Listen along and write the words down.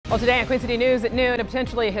Well, today on Queen City News at noon, a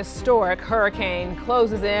potentially historic hurricane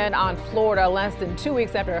closes in on Florida less than 2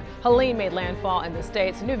 weeks after Helene made landfall in the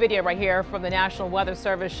state. A new video right here from the National Weather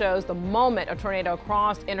Service shows the moment a tornado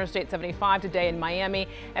crossed Interstate 75 today in Miami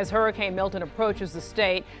as Hurricane Milton approaches the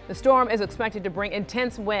state. The storm is expected to bring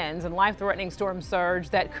intense winds and life-threatening storm surge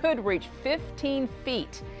that could reach 15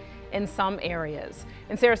 feet in some areas.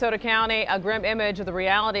 In Sarasota County, a grim image of the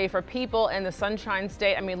reality for people in the Sunshine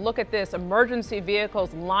State. I mean, look at this. Emergency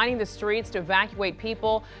vehicles lining the streets to evacuate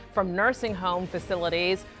people from nursing home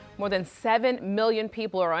facilities. More than 7 million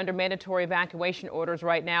people are under mandatory evacuation orders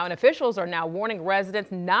right now, and officials are now warning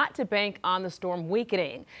residents not to bank on the storm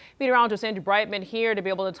weakening. Meteorologist Andrew Brightman here to be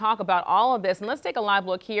able to talk about all of this. And let's take a live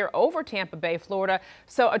look here over Tampa Bay, Florida.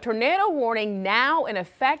 So a tornado warning now in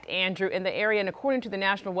effect, Andrew, in the area. And according to the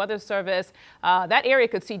National Weather Service, that area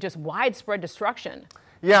could see just widespread destruction.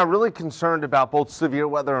 Yeah, really concerned about both severe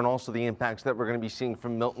weather and also the impacts that we're going to be seeing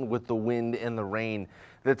from Milton with the wind and the rain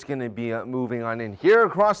that's going to be moving on in here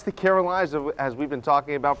across the Carolinas, as we've been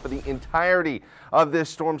talking about for the entirety of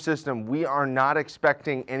this storm system. We are not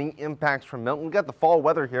expecting any impacts from Milton. We've got the fall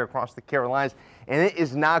weather here across the Carolinas, and it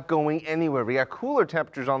is not going anywhere. We got cooler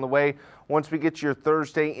temperatures on the way once we get to your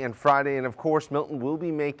Thursday and Friday. And of course, Milton will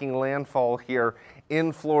be making landfall here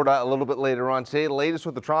in Florida a little bit later on today. The latest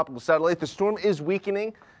with the tropical satellite, the storm is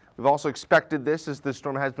weakening. We've also expected this as the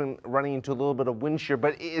storm has been running into a little bit of wind shear,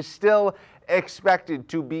 but it is still expected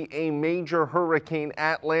to be a major hurricane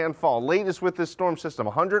at landfall. Latest with this storm system,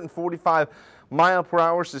 145 mile per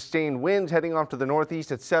hour sustained winds heading off to the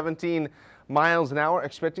northeast at 17 miles an hour.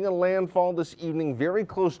 Expecting a landfall this evening very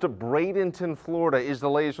close to Bradenton, Florida is the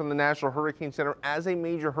latest from the National Hurricane Center as a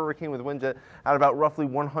major hurricane with winds at about roughly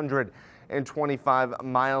 125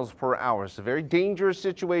 miles per hour. It's a very dangerous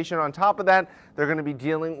situation. On top of that, they're going to be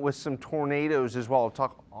dealing with some tornadoes as well. I'll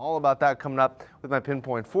talk all about that coming up with my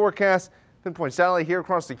pinpoint forecast. Pinpoint satellite here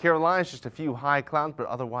across the Carolinas, just a few high clouds, but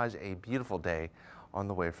otherwise a beautiful day on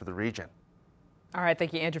the way for the region. All right,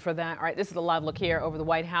 thank you, Andrew, for that. All right, this is a live look here over the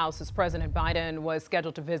White House as President Biden was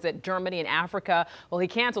scheduled to visit Germany and Africa. Well, he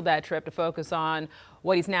canceled that trip to focus on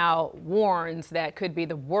what he's now warns that could be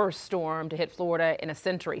the worst storm to hit Florida in a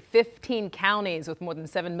century. 15 counties with more than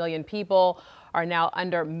 7 million people are now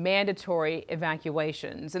under mandatory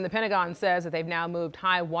evacuations. And the Pentagon says that they've now moved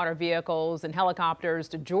high water vehicles and helicopters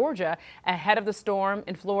to Georgia ahead of the storm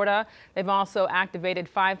in Florida. They've also activated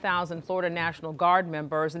 5,000 Florida National Guard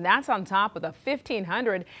members, and that's on top of the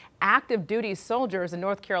 1,500 active duty soldiers in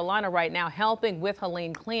North Carolina right now helping with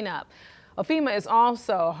Helene cleanup. FEMA is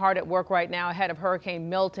also hard at work right now ahead of Hurricane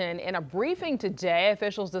Milton. In a briefing today,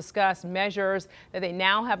 officials discussed measures that they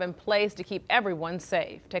now have in place to keep everyone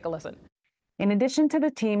safe. Take a listen. In addition to the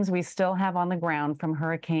teams we still have on the ground from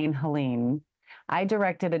Hurricane Helene, I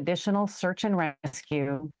directed additional search and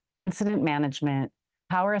rescue, incident management,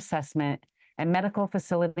 power assessment, and medical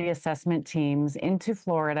facility assessment teams into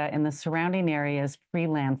Florida and the surrounding areas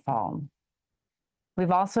pre-landfall.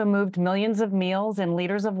 We've also moved millions of meals and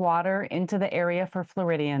liters of water into the area for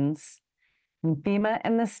Floridians. And FEMA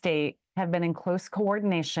and the state have been in close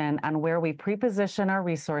coordination on where we pre-position our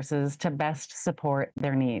resources to best support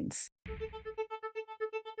their needs.